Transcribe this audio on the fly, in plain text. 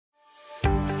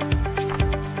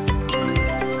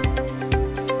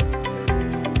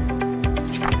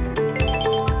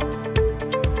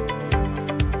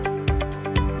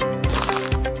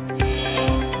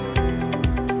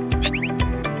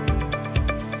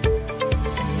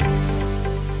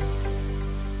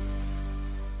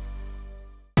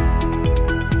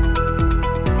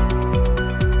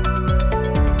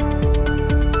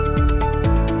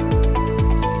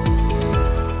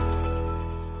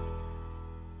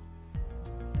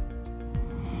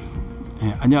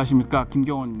안녕하십니까,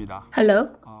 김경원입니다. Hello,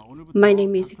 my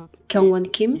name is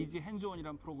Kyungwon Kim.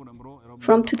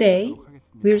 From today,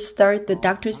 we'll start the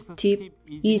Doctor's Tip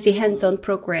Easy Hands-On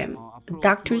program.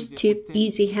 Doctor's Tip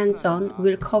Easy Hands-On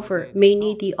will cover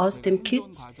mainly the OSTEM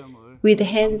kits with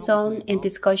hands-on and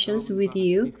discussions with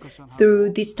you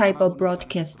through this type of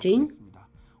broadcasting.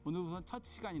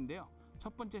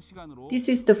 This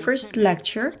is the first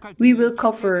lecture. We will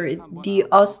cover the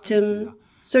OSTEM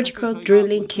surgical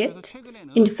drilling kit.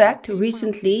 In fact,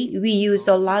 recently we use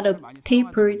a lot of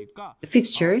tapered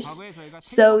fixtures.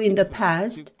 So in the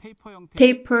past,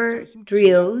 taper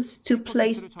drills to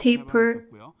place taper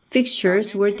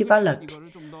fixtures were developed.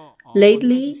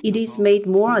 Lately, it is made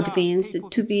more advanced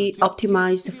to be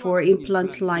optimized for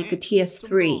implants like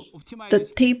TS3. The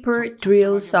taper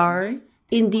drills are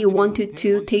in the 1 to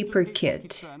 2 taper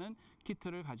kit.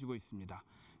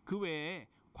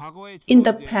 In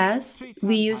the past,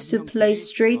 we used to place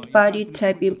straight body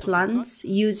type implants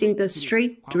using the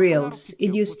straight drills.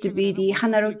 It used to be the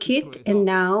Hanaro kit, and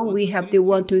now we have the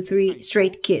 1 to 3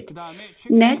 straight kit.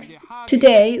 Next,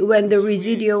 today, when the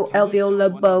residual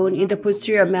alveolar bone in the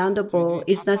posterior mandible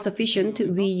is not sufficient,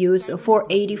 we use a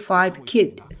 485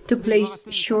 kit to place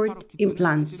short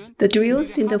implants. The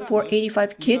drills in the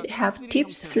 485 kit have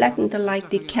tips flattened like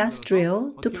the cast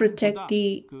drill to protect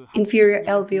the inferior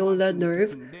alveolar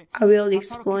nerve. I will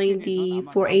explain the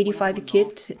 485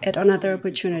 kit at another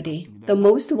opportunity. The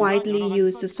most widely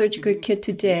used surgical kit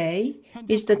today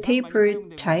is the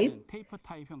tapered type,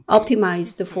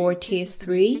 optimized for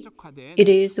TS3. It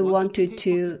is 1 to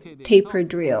 2 taper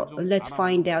drill. Let's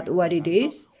find out what it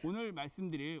is.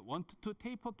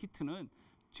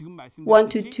 1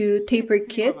 to 2 taper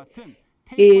kit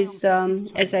is,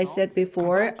 as I said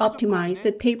before,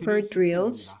 optimized taper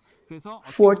drills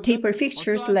for taper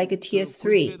fixtures like a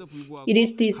TS3. It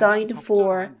is designed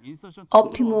for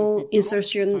optimal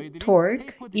insertion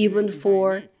torque, even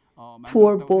for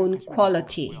poor bone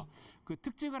quality.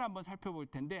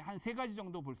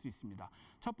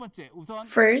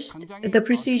 First, the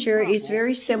procedure is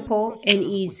very simple and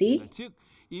easy.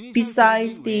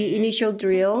 Besides the initial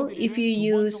drill, if you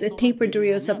use taper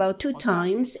drills about 2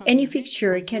 times, any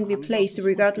fixture can be placed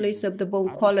regardless of the bone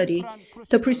quality.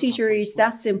 The procedure is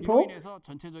that simple.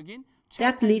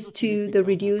 That leads to the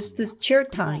reduced chair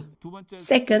time.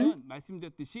 Second,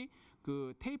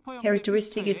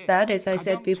 characteristic is that, as I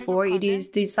said before, it is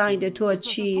designed to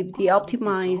achieve the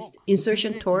optimized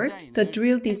insertion torque. The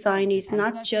drill design is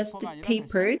not just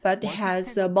tapered, but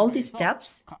has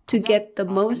multi-steps to get the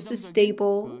most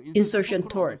stable insertion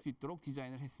torque.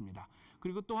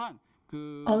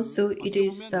 Also, it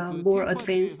is more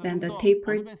advanced than the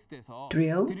tapered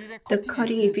drill. The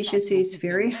cutting efficiency is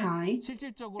very high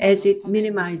as it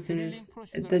minimizes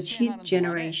the heat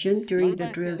generation during the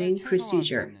drilling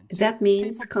procedure. That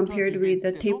means compared with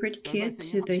the tapered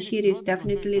kit, the heat is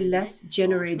definitely less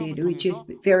generated, which is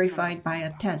verified by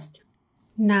a test.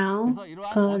 Now,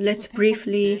 let's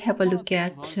briefly have a look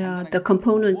at the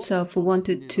components of 1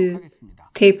 to 2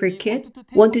 taper kit.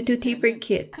 1 to 2 taper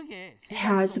kit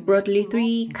has broadly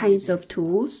 3 kinds of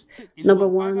tools. Number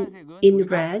 1, in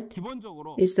red,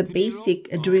 is the basic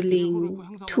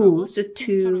drilling tools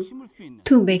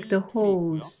to make the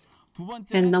holes.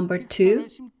 And number 2,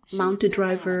 mount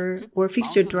driver or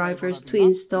fixture drivers to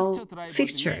install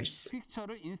fixtures.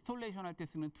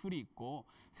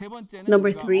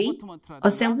 Number 3,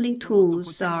 assembling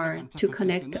tools are to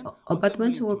connect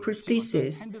abutments or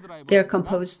prostheses. They are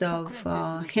composed of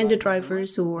hand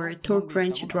drivers or torque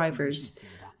wrench drivers.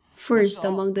 First,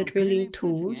 among the drilling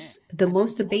tools, the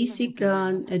most basic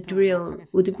drill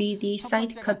would be the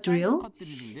side cut drill.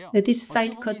 This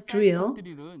side cut drill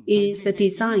is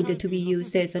designed to be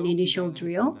used as an initial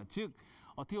drill.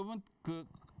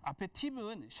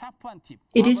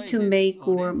 It is to make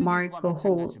or mark a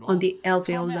hole on the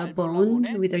alveolar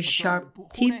bone with a sharp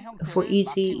tip for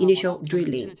easy initial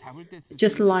drilling.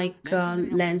 Just like a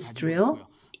lens drill,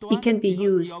 it can be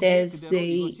used as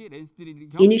an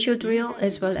initial drill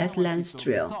as well as lens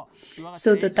drill.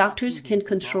 So the doctors can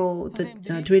control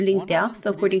the drilling depth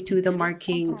according to the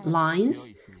marking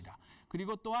lines.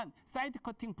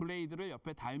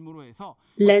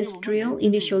 Lens drill,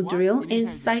 initial drill, and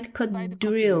side cut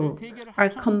drill are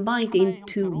combined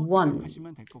into one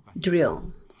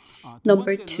drill.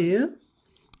 Number 2,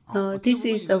 this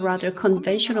is a rather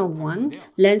conventional one,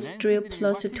 lens drill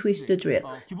plus a twist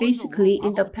drill. Basically,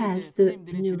 in the past,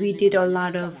 we did a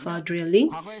lot of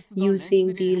drilling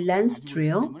using the lens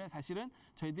drill.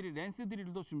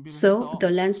 So the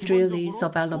lens drill is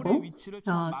available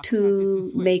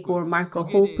to make or mark a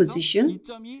hole position.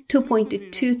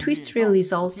 2.2 twist drill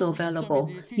is also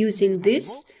available. Using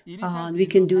this, we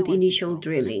can do the initial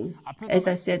drilling. As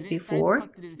I said before,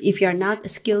 if you are not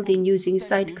skilled in using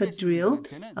side cut drill,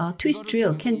 twist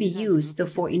drill can be used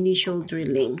for initial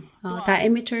drilling.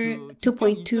 Diameter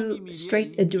 2.2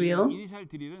 straight drill,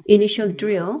 initial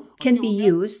drill can be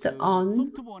used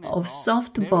on a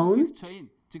soft bone.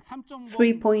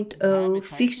 3.0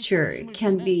 fixture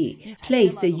can be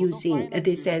placed using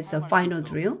this as a final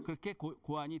drill.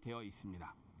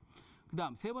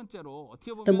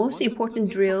 The most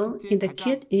important drill in the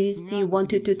kit is the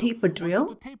 1-2 taper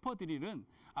drill.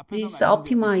 This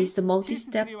optimized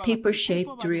multi-step taper shape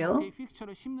drill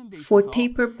for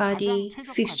taper body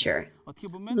fixture,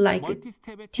 like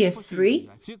TS3.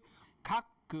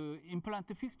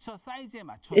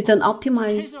 It's an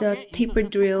optimized taper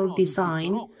drill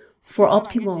design for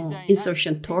optimal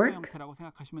insertion torque.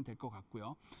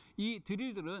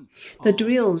 The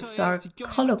drills are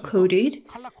color-coded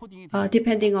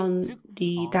depending on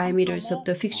the diameters of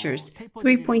the fixtures.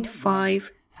 3.5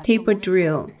 taper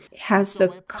drill has the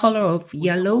color of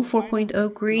yellow,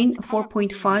 4.0 green,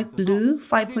 4.5 blue,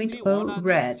 5.0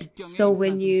 red. So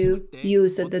when you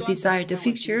use the desired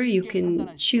fixture, you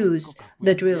can choose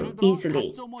the drill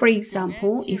easily. For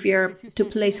example, if you are to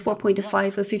place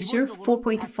 4.5 fixture,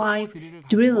 4.5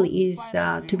 drill is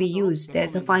to be used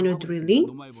as a final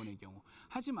drilling.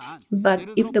 But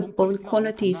if the bone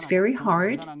quality is very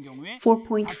hard,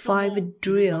 4.5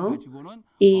 drill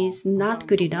is not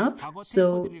good enough.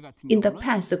 So in the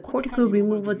past, the cortical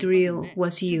removal drill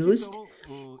was used.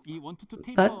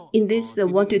 But in this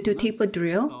 1-2 taper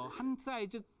drill,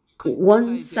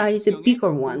 one size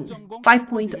bigger one,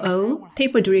 5.0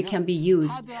 taper drill can be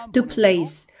used to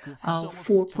place a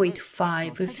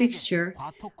 4.5 fixture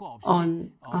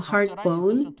on a hard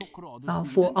bone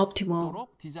for optimal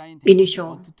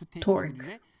initial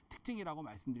torque.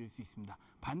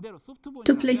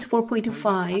 To place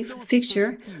 4.5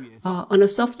 fixture on a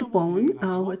soft bone,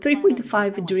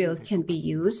 3.5 drill can be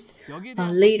used.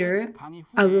 Later,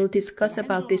 I will discuss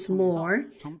about this more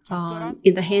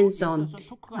in the hands-on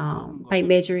by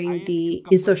measuring the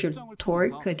insertion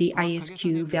torque, the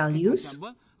ISQ values.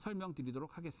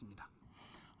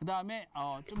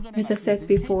 As I said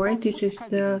before, this is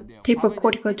the taper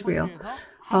cortical drill.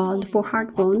 For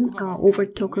hard bone,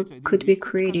 over-torque could be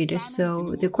created,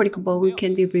 so the cortical bone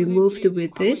can be removed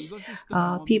with this.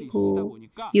 People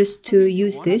used to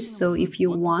use this, so if you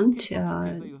want,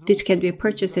 this can be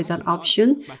purchased as an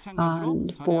option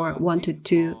for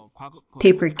 1-2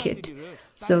 taper kit.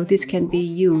 So this can be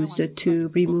used to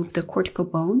remove the cortical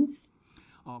bone.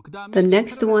 The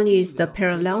next one is the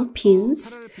parallel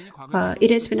pins.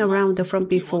 It has been around from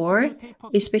before,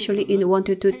 especially in the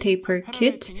 1-2 taper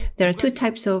kit. There are two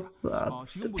types of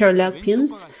parallel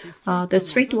pins. The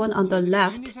straight one on the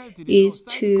left is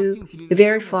to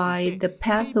verify the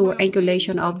path or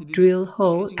angulation of drill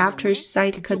hole after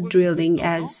side cut drilling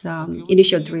as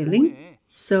initial drilling.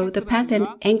 So the path and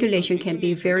angulation can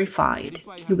be verified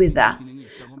with that.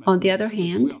 On the other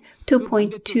hand,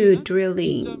 2.2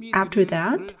 drilling after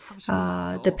that,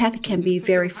 the path can be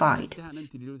verified.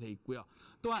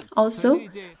 Also,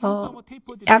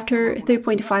 after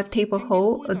 3.5 taper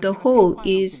hole, the hole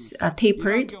is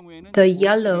tapered. The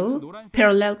yellow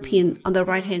parallel pin on the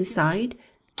right-hand side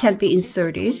can be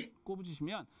inserted.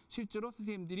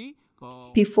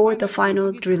 Before the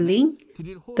final drilling,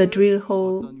 the drill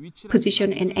hole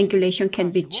position and angulation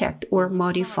can be checked or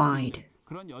modified.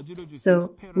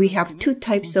 So we have two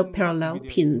types of parallel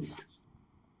pins.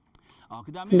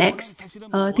 Next,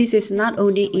 this is not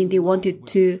only in the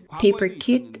 1-2 taper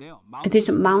kit. This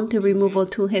mount removal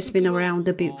tool has been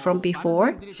around from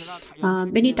before.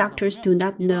 Many doctors do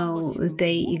not know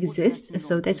they exist,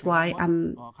 so that's why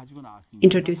I'm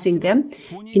introducing them.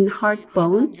 In hard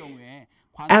bone,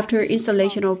 after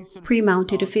installation of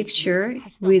pre-mounted fixture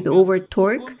with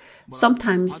over-torque,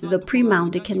 sometimes the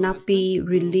pre-mount cannot be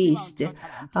released.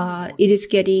 It is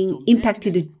getting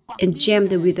impacted and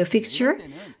jammed with the fixture.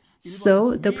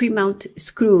 So the pre-mount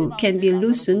screw can be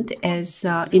loosened as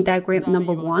in diagram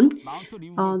number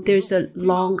 1. There's a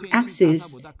long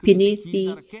axis beneath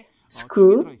the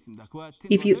screw.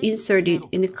 If you insert it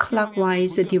in a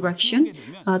clockwise direction,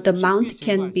 the mount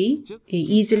can be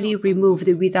easily removed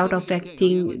without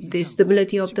affecting the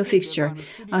stability of the fixture.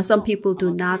 Some people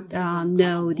do not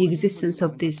know the existence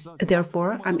of this,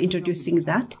 therefore I'm introducing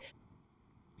that.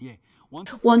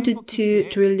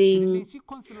 1-2 drilling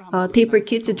taper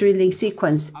kit's drilling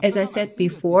sequence. As I said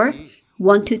before,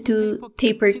 1-2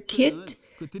 taper kit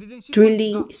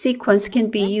drilling sequence can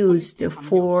be used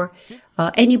for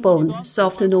any bone,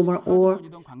 soft, normal, or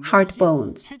hard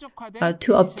bones,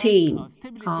 to obtain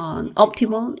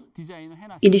optimal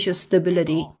initial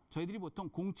stability.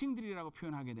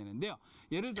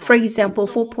 For example,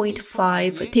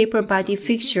 4.5 taper body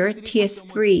fixture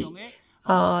TS3,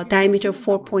 diameter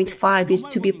 4.5 is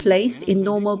to be placed in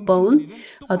normal bone.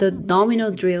 The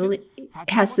nominal drill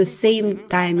has the same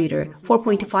diameter.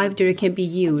 4.5 drill can be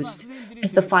used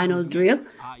as the final drill.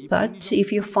 But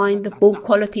if you find the bone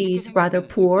quality is rather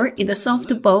poor in the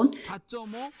soft bone,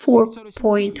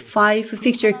 4.5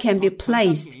 fixture can be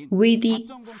placed with the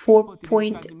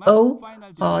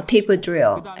 4.0 taper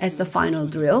drill as the final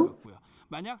drill.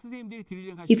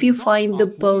 If you find the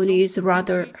bone is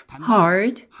rather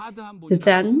hard,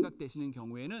 then,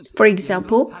 for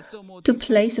example, to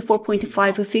place a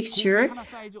 4.5 fixture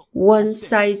one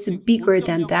size bigger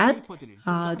than that,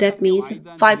 that means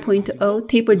 5.0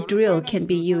 taper drill can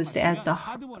be used as the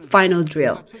final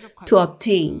drill to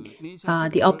obtain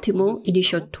the optimal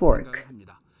initial torque.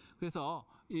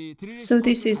 So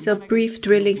this is a brief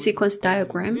drilling sequence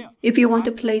diagram. If you want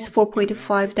to place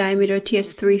 4.5 diameter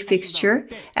TS3 fixture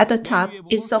at the top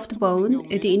in soft bone,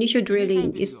 the initial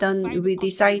drilling is done with the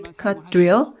side cut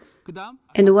drill,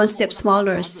 and one step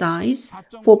smaller size,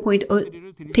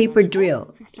 4.0 taper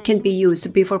drill can be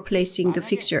used before placing the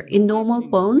fixture. In normal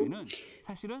bone,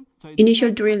 initial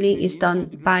drilling is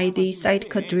done by the side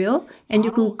cut drill, and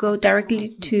you can go directly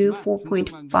to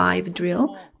 4.5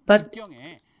 drill, but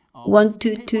 1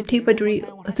 to 2 taper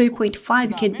drill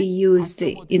 3.5 can be used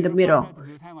in the middle.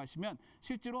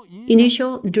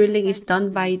 Initial drilling is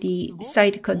done by the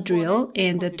side cut drill,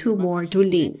 and 2 more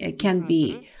drilling can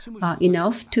be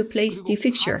enough to place the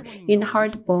fixture. In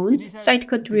hard bone, side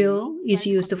cut drill is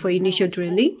used for initial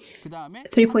drilling.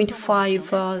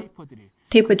 3.5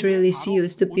 taper drill is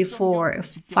used before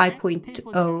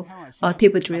 5.0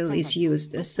 taper drill is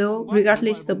used. So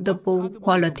regardless of the bone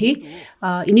quality,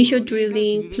 initial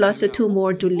drilling plus 2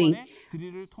 more drilling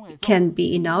can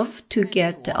be enough to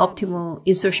get the optimal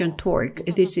insertion torque.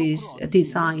 This is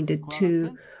designed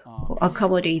to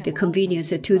accommodate the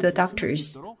convenience to the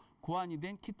doctors.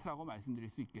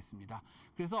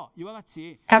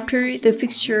 After the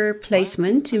fixture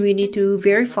placement, we need to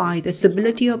verify the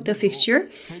stability of the fixture.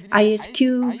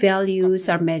 ISQ values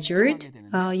are measured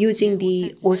using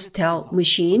the Ostel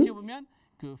machine.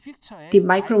 The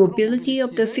micromobility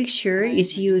of the fixture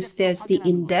is used as the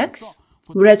index.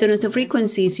 Resonance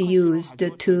frequency is used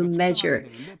to measure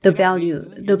the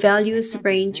value. The values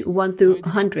range 1 through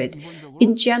 100.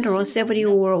 In general, 70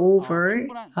 or over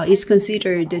is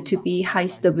considered to be high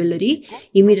stability.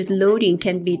 Immediate loading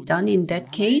can be done in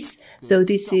that case. So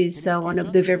this is one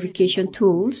of the verification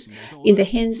tools. In the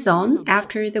hands-on,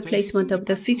 after the placement of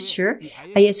the fixture,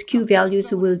 ISQ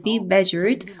values will be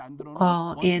measured,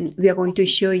 and we are going to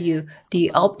show you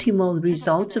the optimal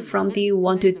results from the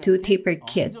 1 to 2 taper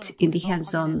kit in the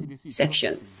hands-on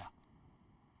section.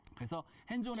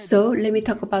 So let me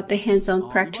talk about the hands-on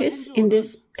practice. In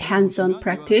this hands-on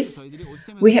practice,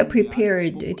 we have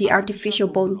prepared the artificial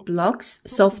bone blocks,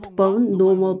 soft bone,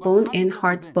 normal bone, and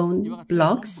hard bone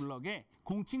blocks.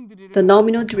 The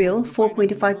nominal drill,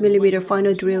 4.5 mm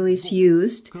final drill, is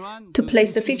used to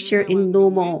place the fixture in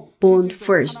normal bone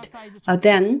first.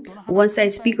 Then, one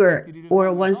size bigger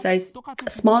or one size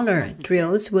smaller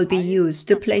drills will be used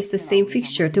to place the same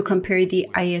fixture to compare the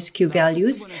ISQ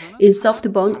values. In soft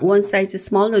bone, one size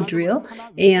smaller drill,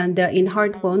 and in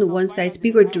hard bone, one size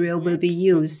bigger drill will be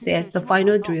used as the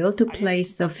final drill to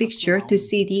place the fixture to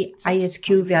see the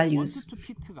ISQ values.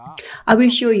 I will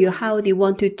show you how the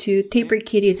 1 to 2 taper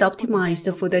kit is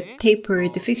optimized for the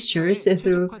tapered fixtures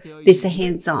through this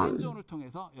hands-on.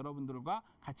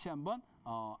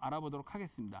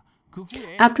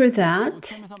 After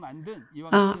that,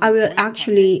 I will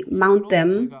actually mount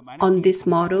them on this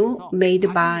model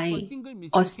made by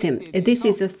Austin. This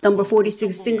is a number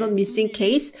 46 single missing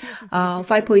case.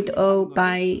 5.0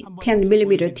 by 10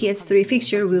 mm TS3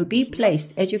 fixture will be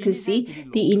placed. As you can see,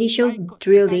 the initial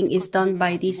drilling is done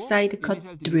by the side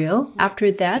cut drill.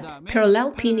 After that,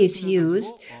 parallel pin is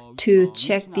used to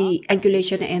check the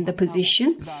angulation and the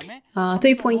position.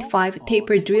 3.5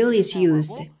 taper drill is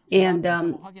used, and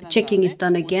checking is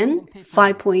done again.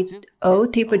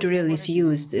 5.0 taper drill is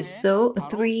used. So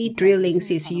 3 drillings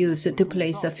is used to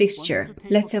place a fixture.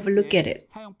 Let's have a look at it.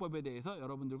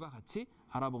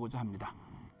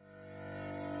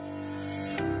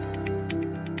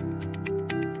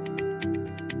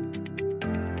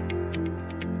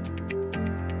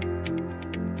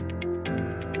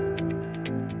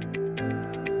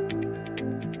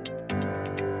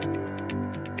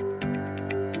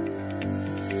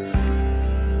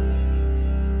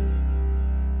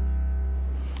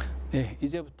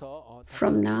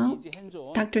 From now,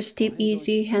 Dr. Steve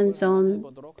easy hands-on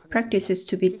practices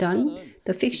to be done.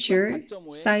 The fixture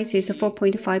size is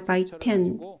 4.5 by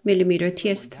 10 mm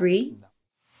TS3.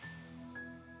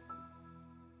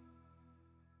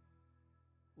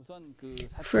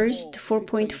 First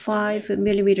 4.5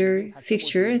 mm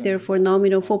fixture, therefore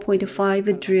nominal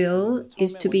 4.5 drill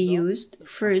is to be used.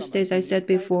 First, as I said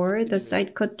before, the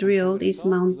side cut drill is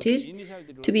mounted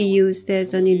to be used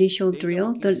as an initial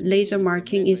drill. The laser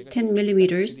marking is 10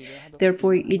 mm,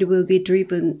 therefore it will be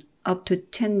driven up to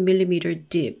 10 mm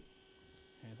deep.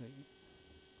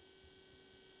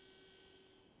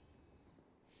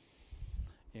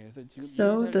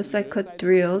 So the side cut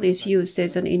drill is used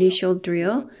as an initial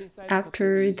drill.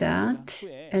 After that,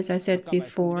 as I said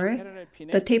before,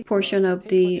 the tape portion of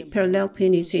the parallel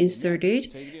pin is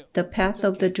inserted. The path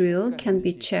of the drill can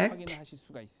be checked.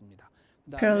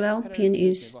 Parallel pin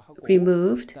is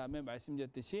removed.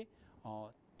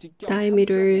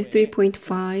 Diameter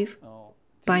 3.5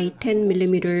 by 10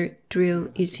 mm drill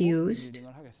is used.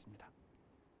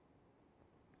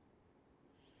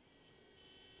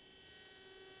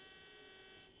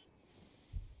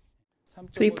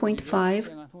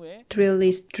 3.5 drill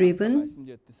is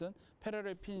driven.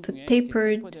 The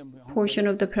tapered portion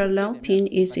of the parallel pin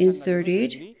is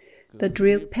inserted. The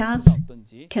drill path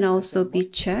can also be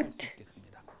checked.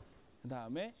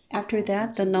 After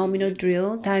that, the nominal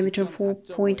drill, diameter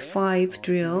 4.5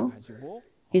 drill,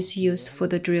 is used for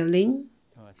the drilling.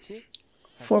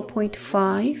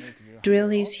 4.5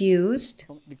 drill is used.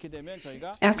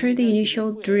 After the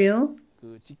initial drill,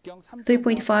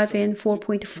 3.5 and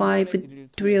 4.5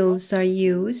 drills are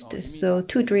used, so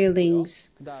 2 drillings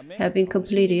have been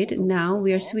completed. Now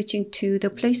we are switching to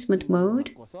the placement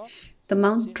mode. The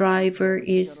mount driver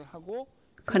is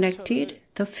connected.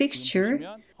 The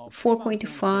fixture,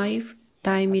 4.5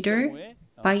 diameter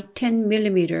by 10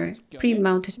 mm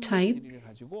pre-mounted type,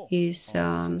 is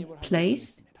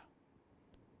placed.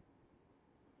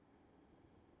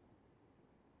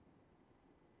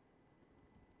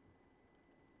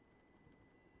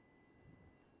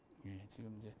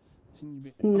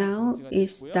 Now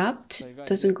it's stopped,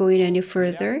 doesn't go in any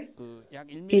further.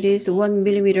 It is 1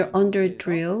 mm under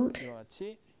drilled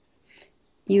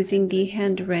using the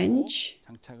hand wrench.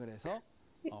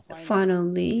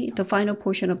 Finally, the final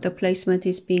portion of the placement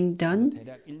is being done.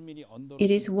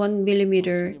 It is 1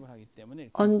 mm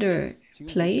under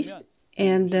placed,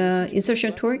 and the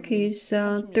insertion torque is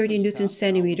 30 Newton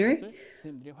centimeter.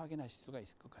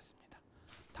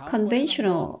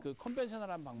 Conventional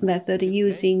method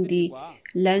using the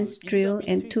lens drill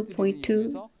and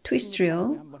 2.2 twist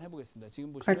drill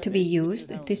are to be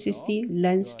used. This is the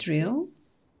lens drill.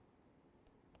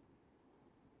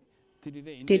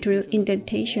 The drill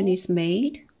indentation is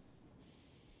made.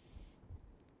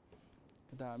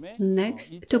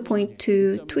 Next,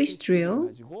 2.2 twist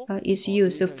drill is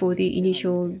used for the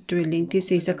initial drilling.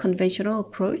 This is a conventional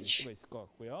approach.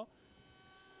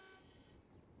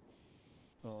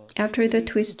 After the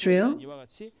twist drill,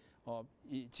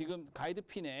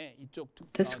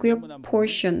 the square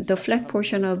portion, the flat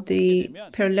portion of the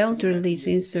parallel drill is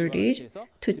inserted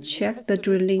to check the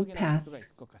drilling path,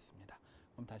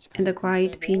 and the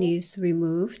guide pin is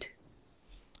removed.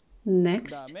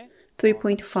 Next,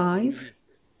 3.5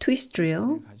 twist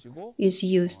drill is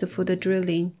used for the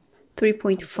drilling.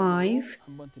 3.5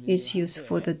 is used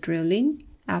for the drilling.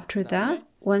 After that,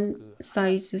 one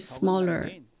size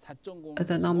smaller,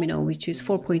 the nominal, which is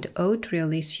 4.0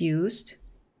 drill, is used.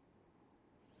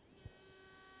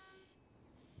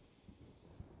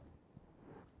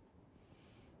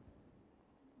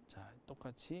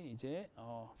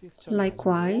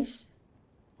 Likewise,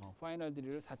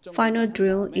 final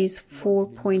drill is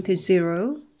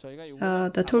 4.0.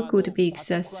 The torque would be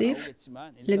excessive.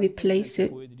 Let me place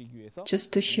it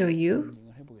just to show you.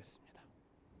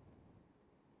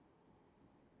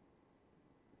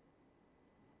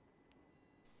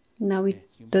 Now it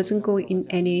doesn't go in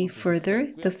any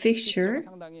further. The fixture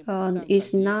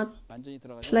is not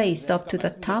placed up to the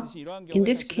top. In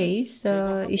this case,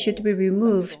 it should be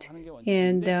removed,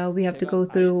 and we have to go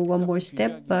through one more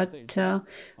step, but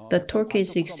the torque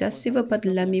is excessive, but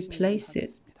let me place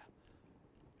it.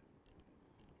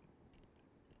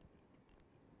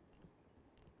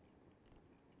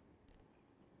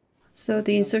 So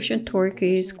the insertion torque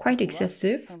is quite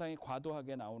excessive.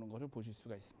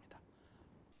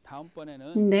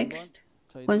 Next,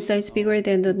 one size bigger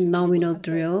than the nominal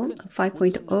drill,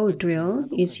 5.0 drill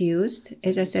is used.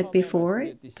 As I said before,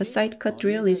 the side cut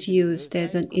drill is used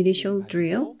as an initial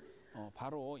drill.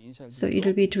 So it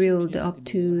will be drilled up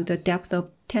to the depth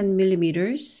of 10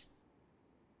 millimeters.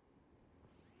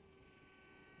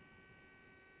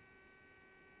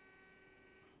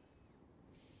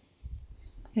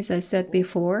 As I said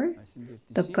before,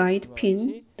 the guide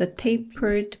pin, the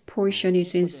tapered portion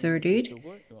is inserted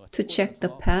to check the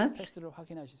path.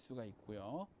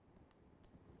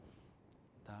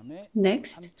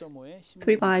 Next,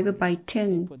 3.5 by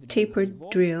 10 tapered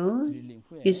drill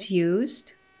is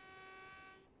used.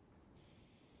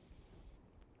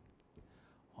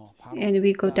 And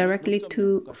we go directly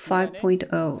to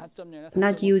 5.0,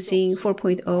 not using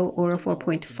 4.0 or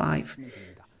 4.5.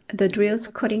 The drill's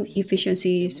cutting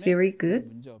efficiency is very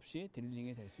good.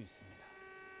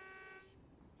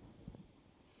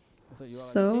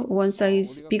 So one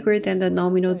size bigger than the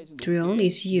nominal drill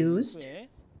is used.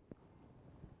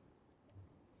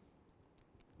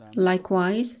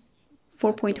 Likewise,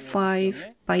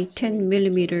 4.5 by 10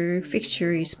 millimeter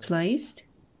fixture is placed.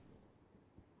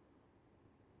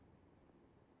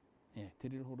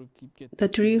 The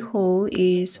drill hole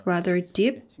is rather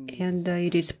deep and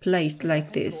it is placed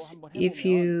like this. If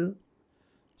you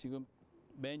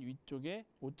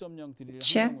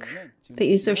check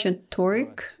the insertion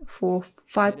torque for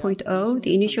 5.0,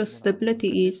 the initial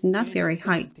stability is not very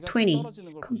high, 20,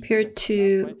 compared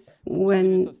to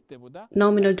when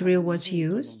nominal drill was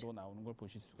used.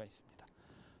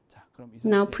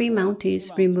 Now pre-mount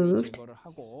is removed.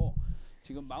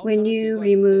 When you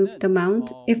remove the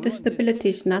mount, if the stability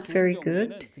is not very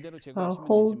good,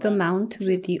 hold the mount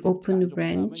with the open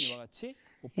wrench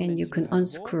and you can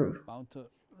unscrew.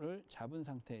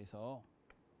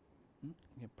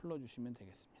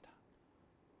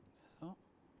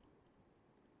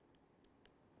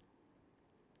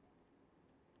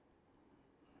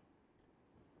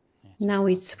 Now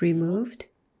it's removed.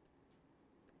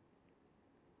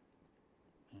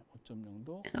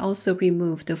 And also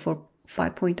remove the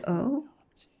 5.0.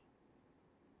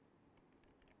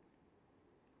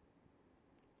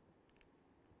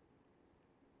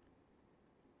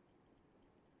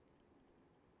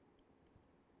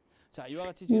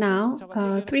 Now,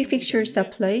 3 fixtures are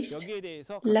placed.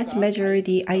 Let's measure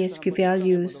the ISQ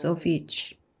values of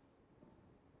each.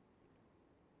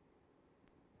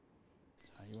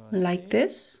 Like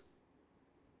this.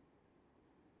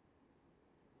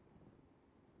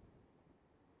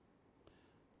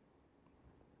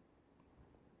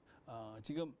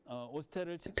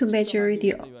 To measure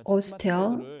the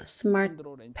Ostel, smart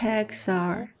pegs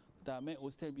are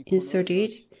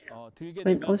inserted.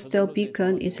 When Ostel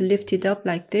beacon is lifted up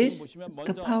like this,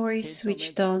 the power is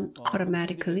switched on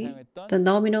automatically. The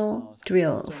nominal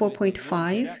drill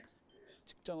 4.5,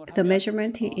 the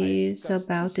measurement is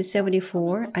about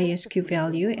 74 ISQ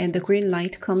value and the green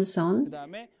light comes on.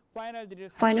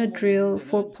 Final drill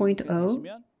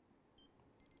 4.0,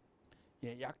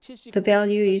 the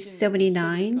value is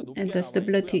 79 and the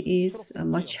stability is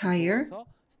much higher.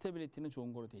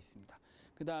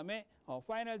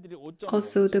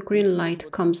 Also, the green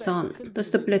light comes on. The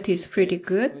stability is pretty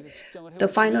good. The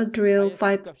final drill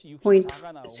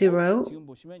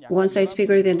 5.0, one size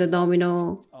bigger than the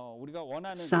nominal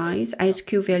size.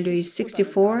 ISQ value is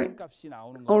 64.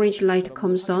 Orange light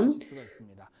comes on.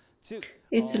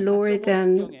 It's lower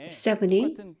than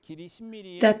 70.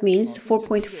 That means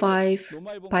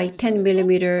 4.5 by 10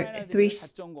 millimeter, 3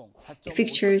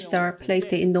 fixtures are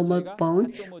placed in normal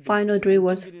bone. Final drill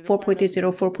was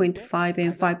 4.0, 4.5,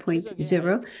 and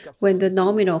 5.0. When the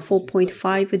nominal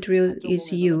 4.5 drill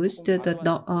is used,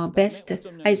 the best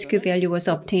ISQ value was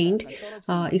obtained.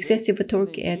 Excessive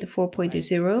torque at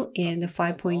 4.0 and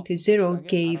 5.0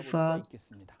 gave a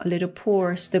little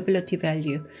poor stability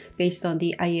value based on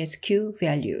the ISQ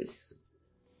values.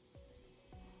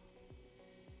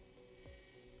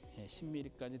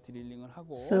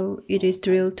 So it is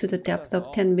drilled to the depth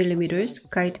of 10 millimeters.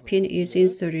 Guide pin is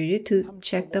inserted to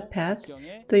check the path.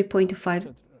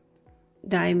 3.5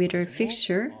 diameter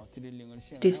fixture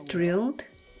is drilled.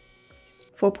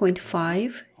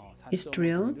 4.5 is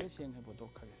drilled.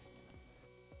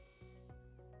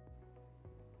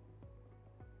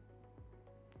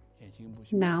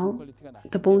 Now,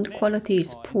 the bone quality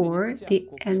is poor. The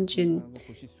engine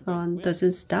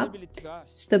doesn't stop.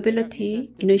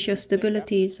 Stability, initial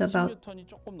stability is about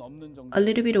a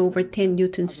little bit over 10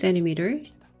 Newton centimeter.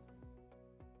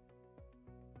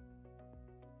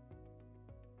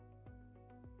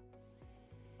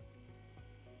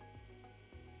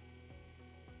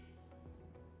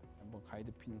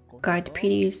 Guide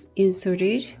pin is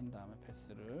inserted.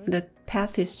 The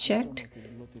path is checked.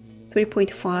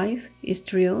 3.5 is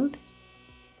drilled.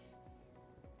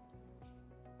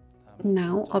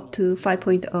 Now up to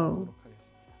 5.0.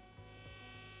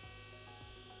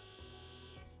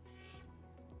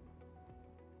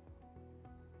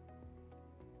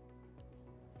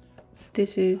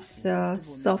 This is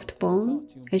soft bone.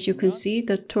 As you can see,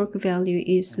 the torque value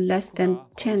is less than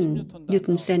 10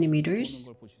 Newton centimeters.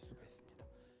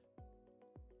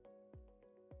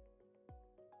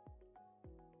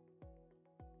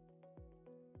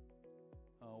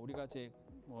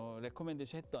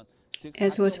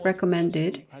 As was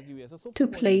recommended, to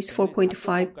place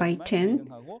 4.5 by 10,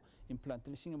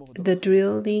 the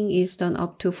drilling is done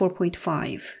up to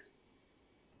 4.5.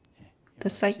 The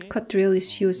side cut drill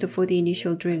is used for the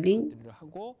initial drilling.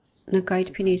 The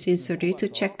guide pin is inserted to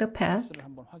check the path.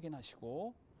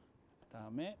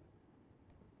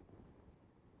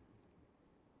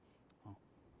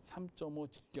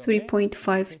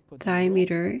 3.5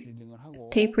 diameter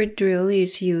tapered drill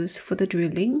is used for the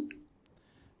drilling.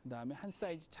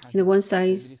 And one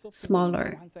size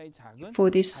smaller.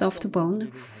 For this soft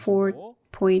bone,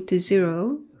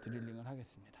 4.0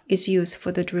 is used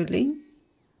for the drilling.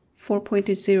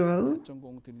 4.0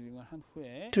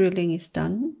 drilling is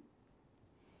done.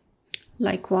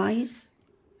 Likewise,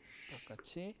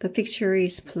 the fixture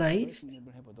is placed.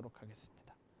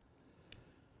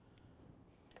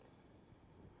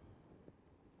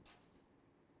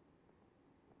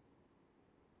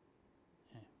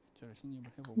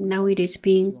 Now it is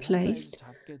being placed.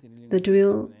 The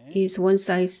drill is one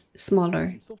size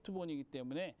smaller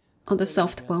on the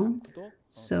soft bone,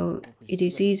 so it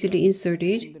is easily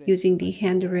inserted using the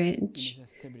hand wrench.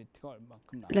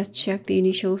 Let's check the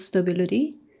initial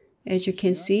stability. As you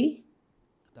can see,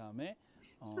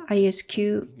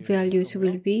 ISQ values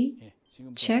will be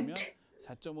checked.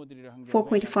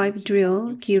 4.5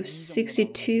 drill gives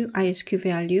 62 ISQ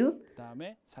value,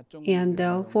 and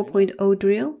 4.0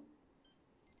 drill,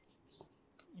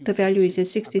 the value is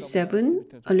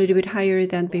 67, a little bit higher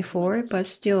than before, but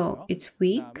still it's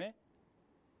weak.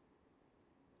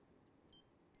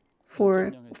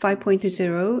 For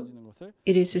 5.0,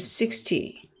 it is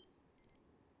 60.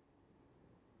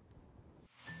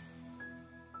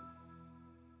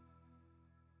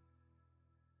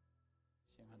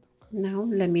 Now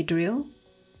let me drill.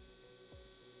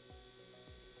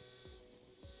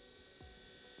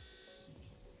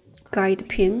 Guide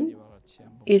pin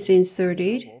is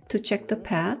inserted to check the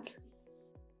path.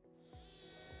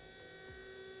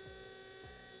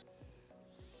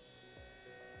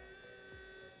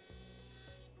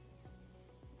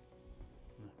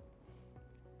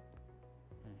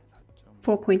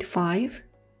 (4.5).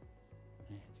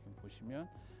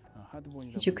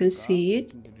 As you can see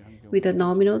it, with a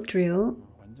nominal drill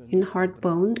in hard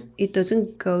bone, it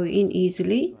doesn't go in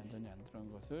easily.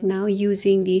 Now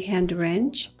using the hand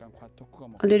wrench,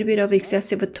 a little bit of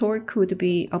excessive torque would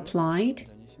be applied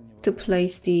to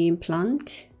place the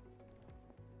implant.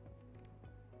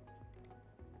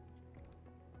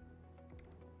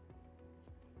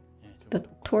 The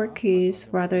torque is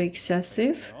rather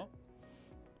excessive.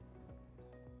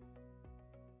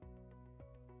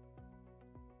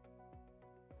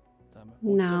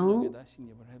 Now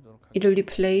it will be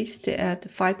placed at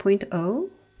 5.0.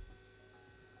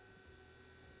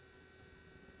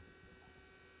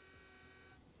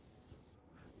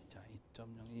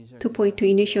 (2.2)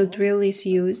 initial drill is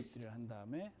used,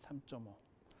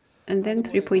 and then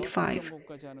 3.5.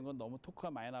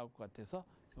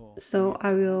 So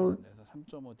I will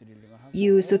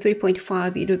use the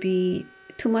 3.5. It will be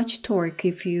too much torque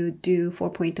if you do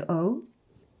 4.0.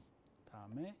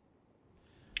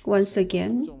 Once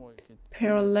again,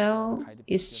 parallel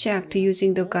is checked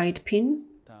using the guide pin.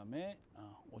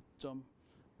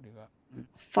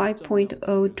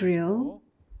 5.0 drill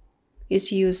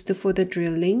is used for the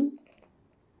drilling.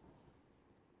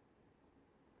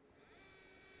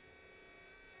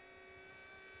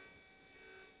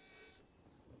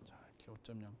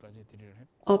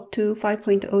 Up to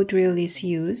 5.0 drill is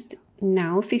used.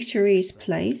 Now fixture is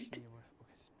placed.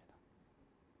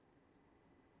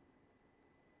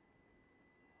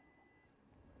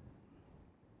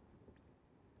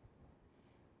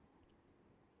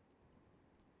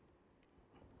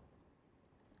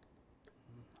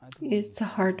 It's a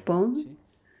hard bone,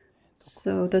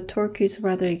 so the torque is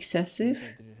rather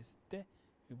excessive.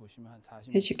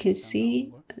 As you can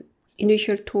see,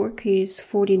 initial torque is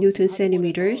 40 Newton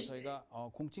centimeters.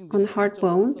 On hard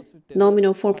bone,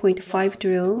 nominal 4.5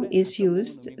 drill is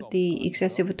used. The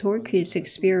excessive torque is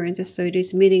experienced, so it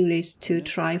is meaningless to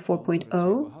try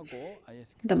 4.0.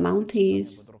 The mount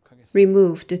is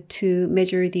removed to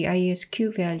measure the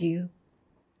ISQ value.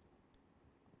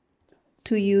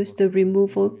 To use the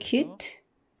removal kit,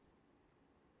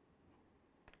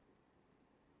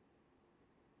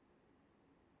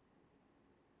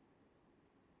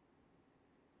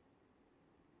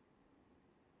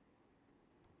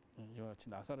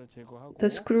 The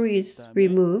screw is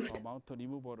removed.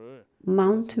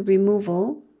 Mount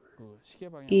removal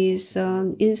is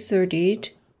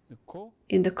inserted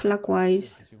in the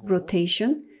clockwise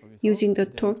rotation using the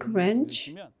torque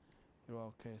wrench.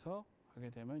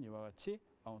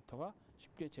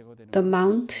 The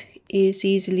mount is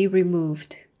easily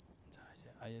removed.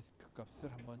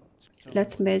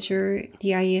 Let's measure the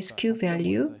ISQ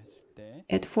value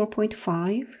at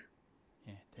 4.5.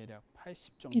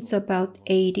 It's about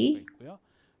 80.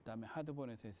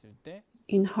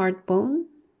 In hard bone,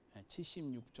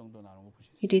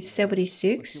 it is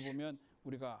 76.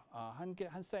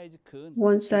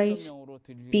 One size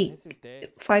big,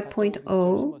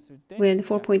 5.0, when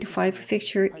 4.5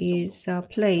 fixture is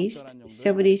placed,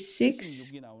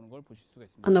 76,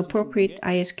 an appropriate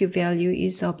ISQ value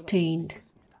is obtained.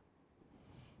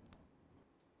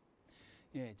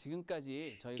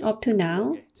 Up to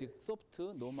now,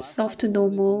 soft,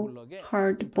 normal,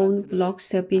 hard bone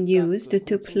blocks have been used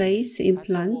to place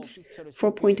implants.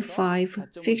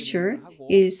 4.5 fixture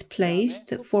is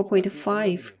placed,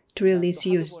 4.5 drill is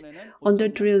used. Under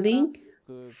drilling,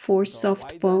 for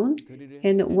soft bone,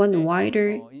 and one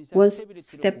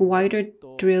step wider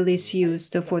drill is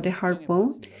used for the hard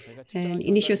bone. And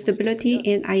initial stability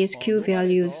and ISQ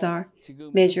values are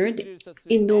measured.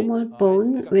 In normal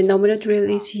bone, when nominal drill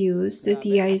is used, the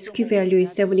ISQ value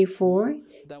is 74,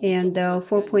 and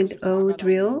 4.0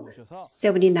 drill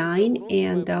 79,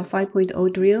 and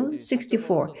 5.0 drill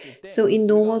 64. So in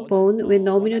normal bone, when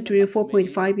nominal drill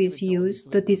 4.5 is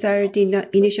used, the desired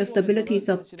initial stability is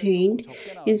obtained.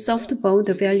 In soft bone,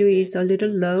 the value is a little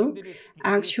low.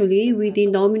 Actually, with the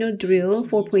nominal drill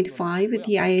 4.5,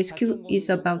 the ISQ is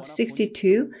about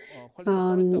 62.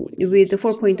 With the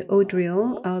 4.0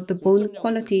 drill, the bone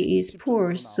quality is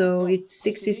poor, so it's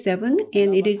 67,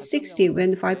 and it is 60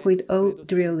 when 5.0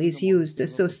 drill is used,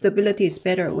 so stability is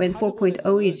better when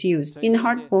 4.0 is used. In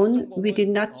hard bone, we did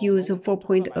not use a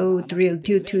 4.0 drill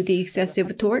due to the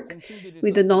excessive torque.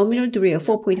 With the nominal drill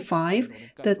 4.5,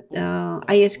 the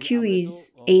ISQ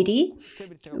is 80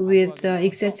 with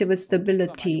excessive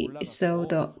stability, so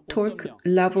the torque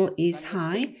level is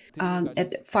high.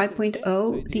 At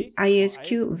 5.0, the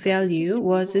ISQ value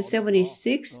was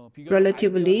 76.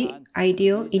 Relatively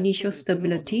ideal initial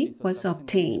stability was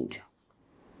obtained.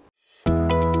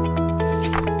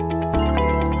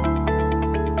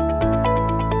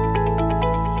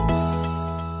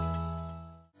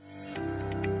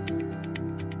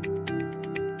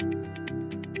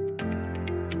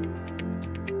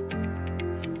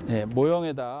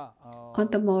 On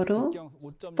the model,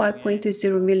 5.20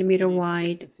 mm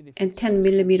wide and 10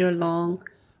 mm long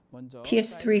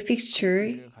TS3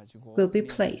 fixture will be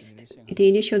placed. The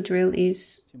initial drill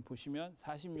is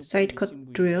side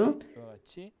cut drill.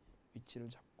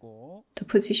 The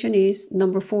position is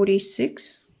number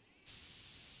 46.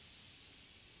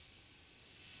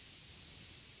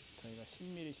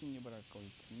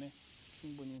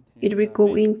 It will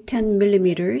go in 10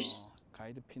 millimeters.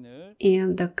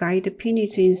 And the guide pin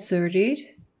is inserted.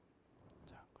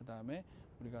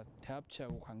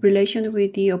 Relation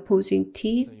with the opposing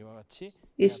teeth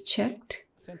is checked.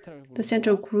 The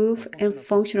central groove and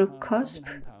functional cusp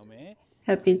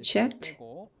have been checked.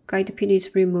 Guide pin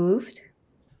is removed.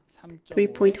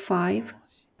 3.5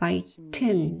 by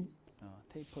 10.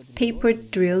 Tapered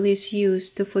drill is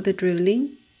used for the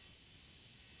drilling.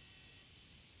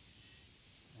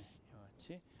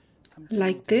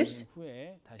 Like this.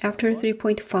 After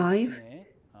 3.5,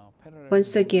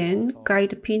 once again,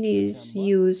 guide pin is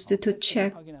used to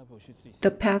check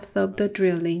the path of the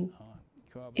drilling,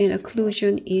 and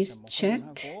occlusion is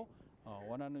checked.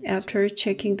 After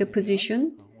checking the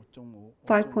position,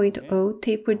 5.0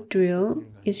 tapered drill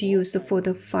is used for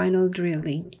the final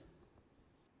drilling.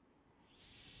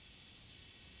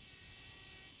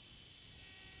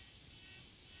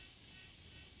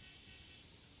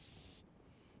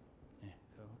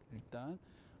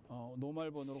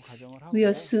 We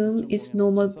assume it's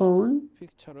normal bone,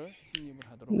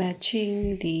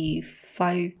 matching the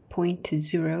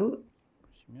 5.0.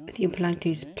 The implant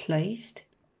is placed.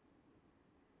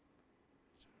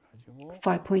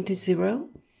 5.0.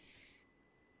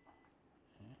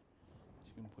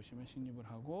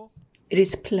 It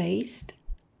is placed.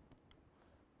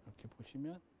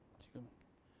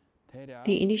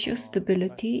 The initial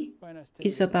stability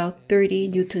is about 30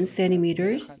 Newton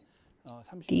centimeters.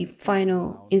 The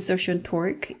final insertion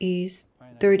torque is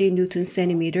 30 Newton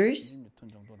centimeters.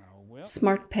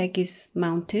 Smart peg is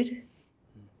mounted.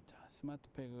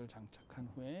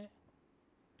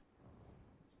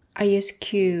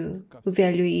 ISQ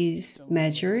value is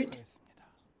measured.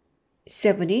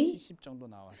 70.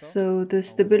 So the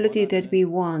stability that we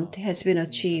want has been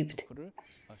achieved.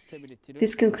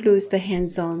 This concludes the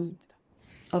hands-on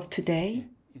of today.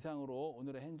 이상으로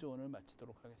오늘의 핸즈온을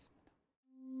마치도록 하겠습니다.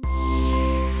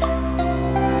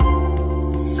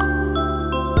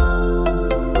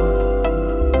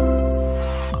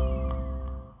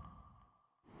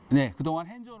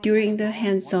 During the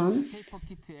hands-on,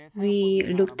 we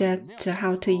looked at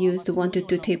how to use the 1 to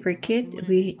 2 taper kit.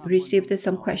 We received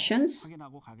some questions.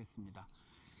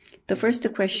 The first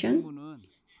question,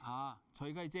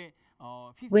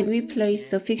 when we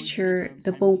placed the fixture,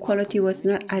 the bone quality was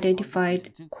not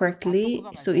identified correctly,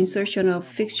 so insertion of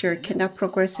fixture cannot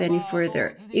progress any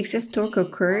further. Excess torque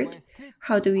occurred.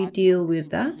 How do we deal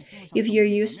with that? If you're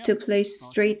used to place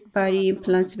straight body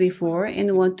implants before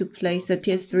and want to place the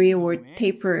TS3 or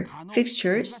taper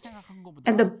fixtures,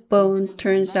 and the bone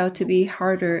turns out to be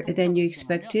harder than you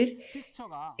expected,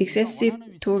 excessive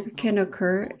torque can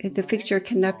occur. The fixture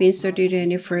cannot be inserted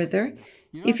any further.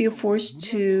 If you're forced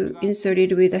to insert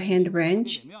it with a hand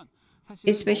wrench,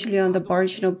 especially on the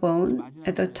marginal bone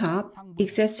at the top,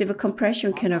 excessive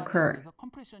compression can occur.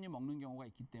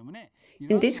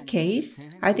 In this case,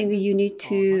 I think you need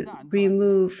to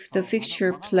remove the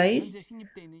fixture placed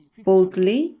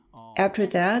boldly. After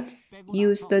that,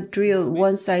 use the drill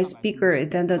one size bigger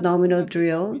than the nominal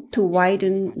drill to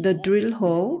widen the drill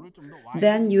hole.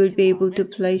 Then you'll be able to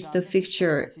place the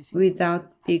fixture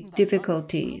without big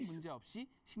difficulties.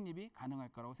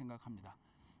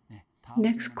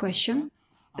 Next question.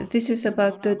 This is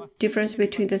about the difference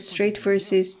between the straight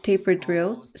versus taper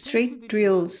drills. Straight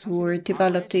drills were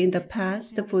developed in the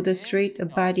past for the straight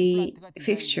body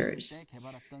fixtures.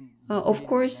 Of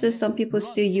course, some people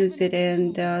still use it,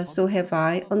 and so have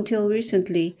I. Until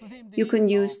recently, you can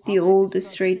use the old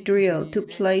straight drill to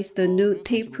place the new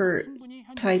taper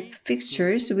type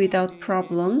fixtures without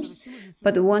problems,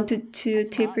 but the 1 to 2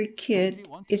 taper kit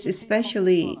is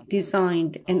especially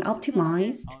designed and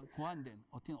optimized.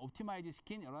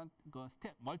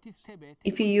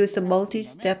 If you use a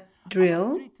multi-step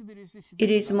drill,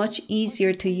 it is much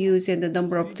easier to use and the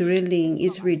number of drilling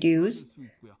is reduced.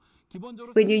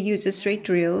 When you use straight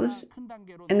drills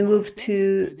and move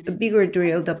to a bigger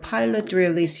drill, the pilot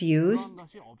drill is used,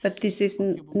 but this is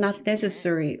not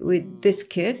necessary with this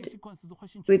kit.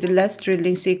 With less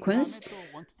drilling sequence,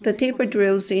 the taper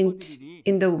drills in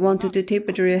the 1 to 2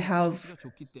 taper drill have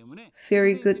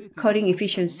very good cutting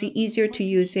efficiency, easier to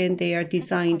use, and they are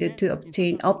designed to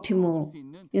obtain optimal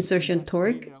insertion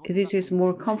torque. This is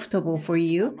more comfortable for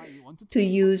you to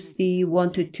use the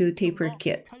 1 to 2 taper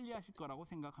kit.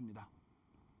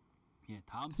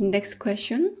 Next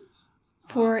question.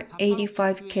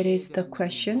 485 kit is the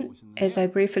question. As I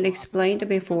briefly explained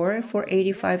before,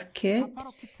 485 kit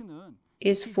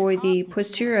is for the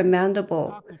posterior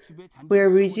mandible, where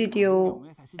residual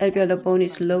alveolar bone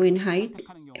is low in height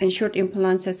and short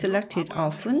implants are selected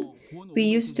often. We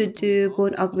used to do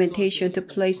bone augmentation to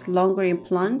place longer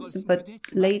implants, but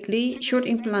lately short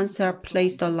implants are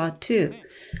placed a lot too.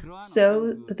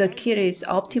 So the kit is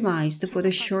optimized for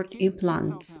the short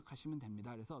implants.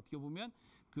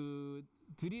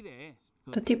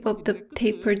 The tip of the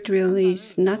taper drill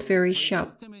is not very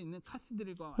sharp,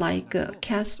 like a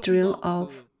cast drill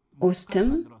of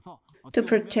Ostem, to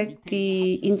protect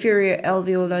the inferior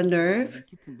alveolar nerve.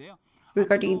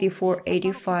 Regarding the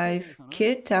 485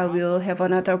 kit, I will have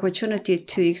another opportunity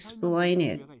to explain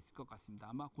it.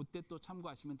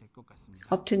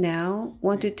 Up to now,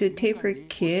 1 to 2 taper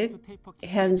kit,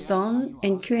 hands-on,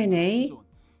 and Q&A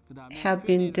have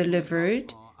been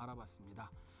delivered.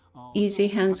 Easy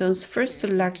Hands-on's first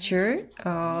lecture.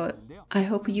 I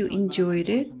hope you enjoyed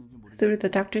it. Through the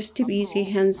doctor's tip, Easy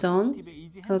Hands-on,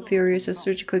 various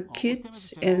surgical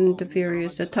kits and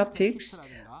various topics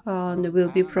will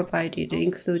be provided,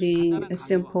 including a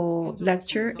simple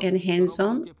lecture and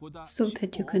hands-on, so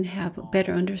that you can have a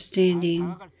better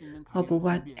understanding of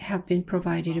what have been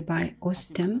provided by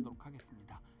Ostem.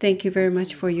 Thank you very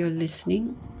much for your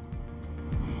listening.